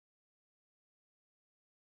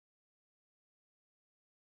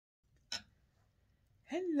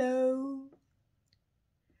Hello,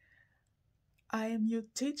 I am your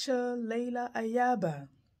teacher Leila Ayaba.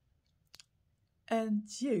 And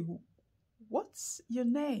you, what's your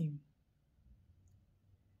name?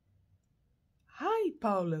 Hi,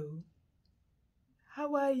 Paulo.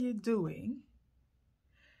 How are you doing?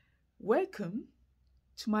 Welcome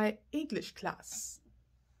to my English class.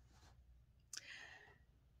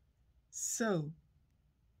 So,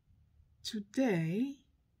 today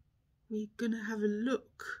we're gonna have a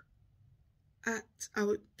look at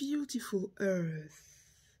our beautiful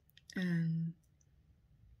earth and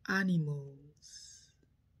animals.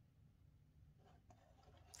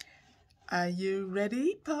 Are you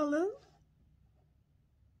ready, Paulo?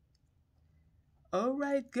 All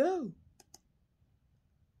right, go.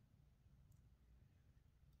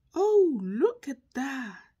 Oh, look at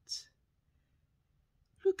that.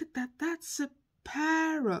 Look at that. That's a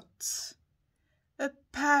parrot. A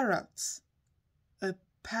parrot. A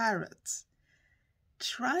parrot.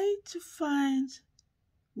 Try to find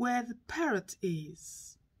where the parrot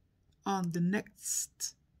is on the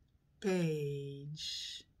next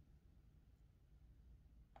page.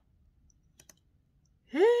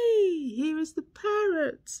 Hey, here is the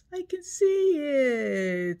parrot. I can see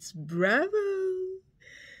it. Bravo.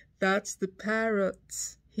 That's the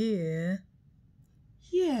parrot here.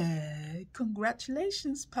 Yeah,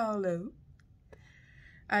 congratulations, Paulo.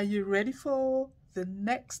 Are you ready for the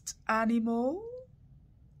next animal?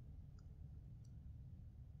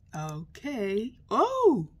 Okay.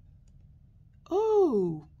 Oh,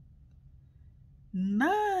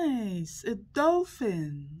 nice. A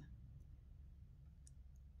dolphin.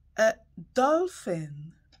 A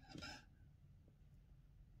dolphin.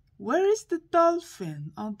 Where is the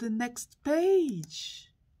dolphin on the next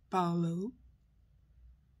page, Paulo?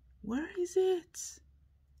 Where is it?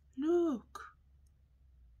 Look.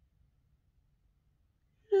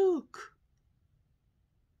 Look.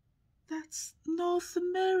 That's North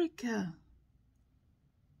America.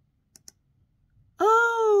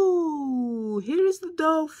 Oh, here is the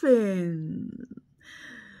dolphin.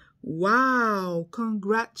 Wow,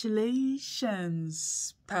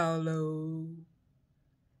 congratulations, Paulo.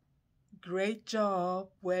 Great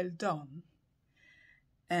job, well done.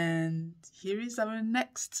 And here is our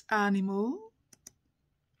next animal.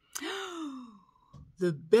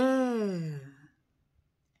 The bear.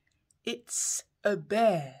 It's a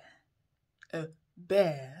bear. A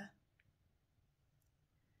bear.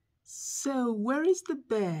 So where is the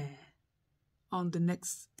bear on the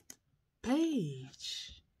next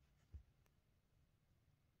page?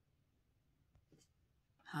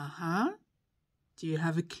 Do you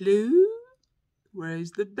have a clue? Where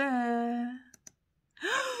is the bear?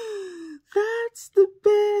 That's the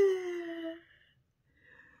bear.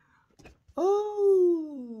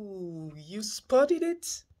 Oh, you spotted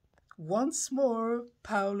it once more,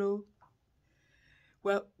 Paulo.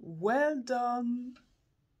 Well done.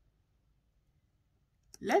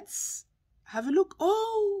 Let's have a look.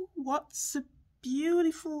 Oh, what's a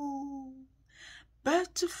beautiful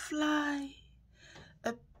butterfly.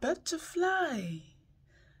 A butterfly.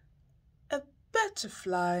 A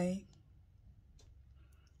butterfly.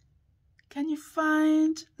 Can you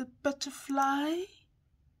find the butterfly?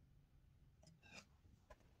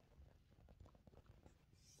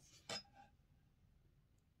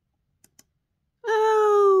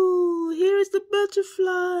 Oh, here is the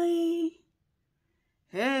butterfly.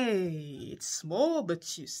 Hey, it's small,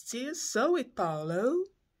 but you still saw it, Paulo.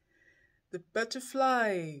 The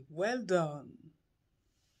butterfly, well done.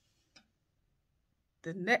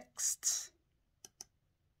 The next.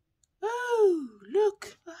 Oh,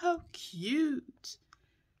 look how cute.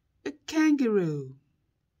 A kangaroo.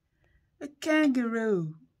 A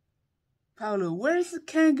kangaroo. Paulo, where is the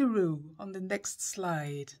kangaroo on the next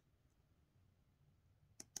slide?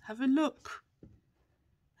 Have a look.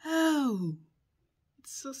 Oh,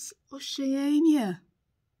 it's Oceania.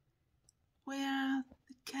 Where are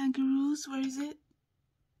the kangaroos? Where is it?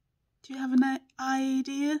 Do you have an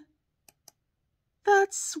idea?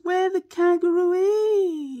 That's where the kangaroo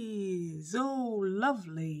is. Oh,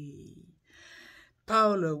 lovely.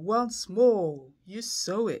 Paulo, once more. You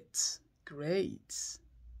saw it. Great.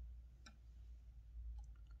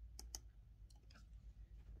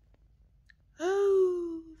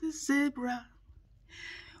 Oh, the zebra.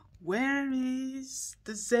 Where is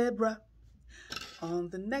the zebra? On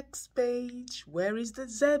the next page, where is the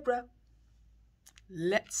zebra?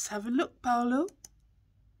 Let's have a look, Paulo.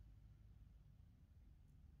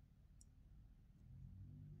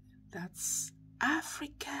 That's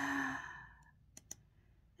Africa.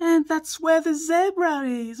 And that's where the zebra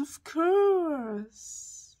is, of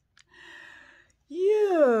course.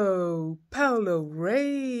 Yo, Paolo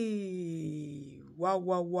Ray. Wow,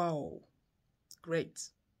 wow, wow. Great.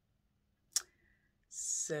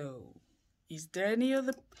 So, is there any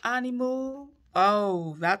other animal?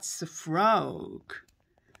 Oh, that's a frog.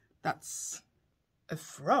 That's a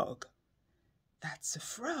frog. That's a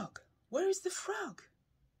frog. Where is the frog?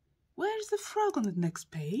 Where is the frog on the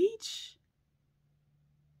next page?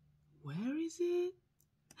 Where is it?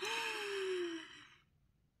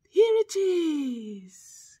 Here it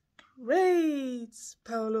is. Great,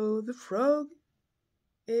 Paolo. The frog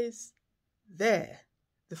is there.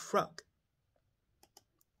 The frog.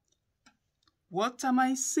 What am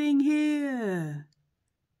I seeing here?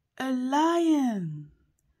 A lion.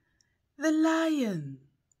 The lion.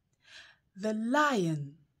 The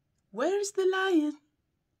lion. Where is the lion?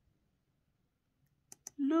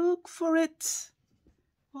 Look for it.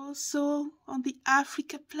 Also on the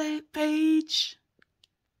Africa page.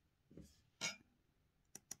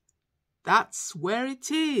 That's where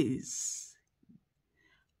it is.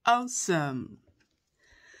 Awesome.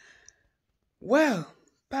 Well,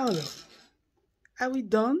 Paolo, are we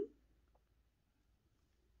done?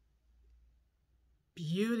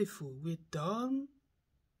 Beautiful, we're done.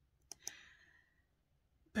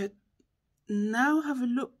 But now have a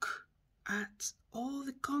look at all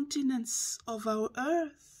the continents of our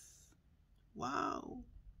Earth. Wow.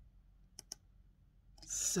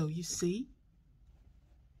 So you see,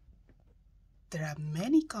 there are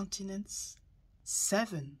many continents,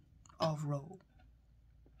 7 overall.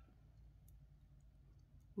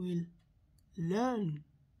 We'll learn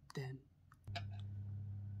them.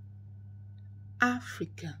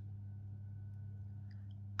 Africa.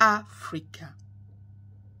 Africa.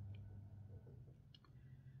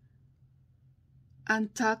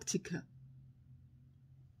 Antarctica.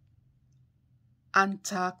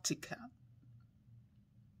 Antarctica.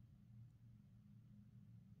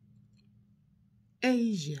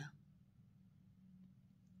 Asia.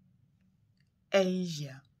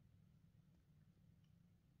 Asia.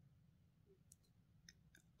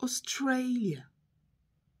 Australia.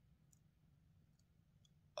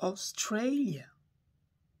 Australia.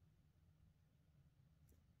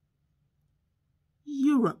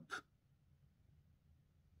 Europe.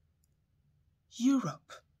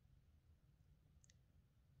 Europe.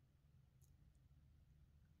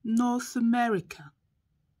 North America.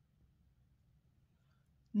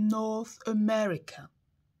 North America.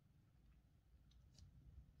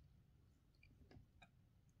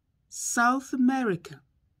 South America.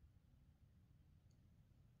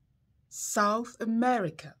 South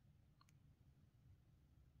America.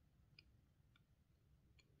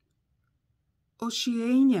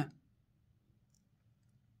 Oceania.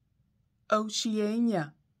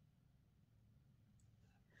 Oceania.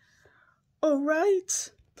 All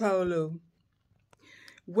right, Paolo.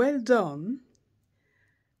 Well done.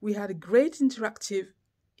 We had a great interactive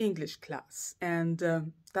English class, and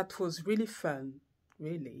that was really fun,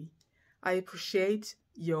 really. I appreciate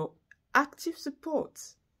your active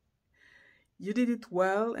support. You did it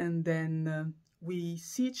well, and then we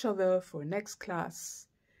see each other for next class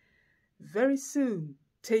very soon.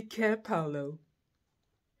 Take care, Paolo.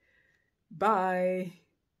 Bye.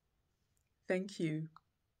 Thank you.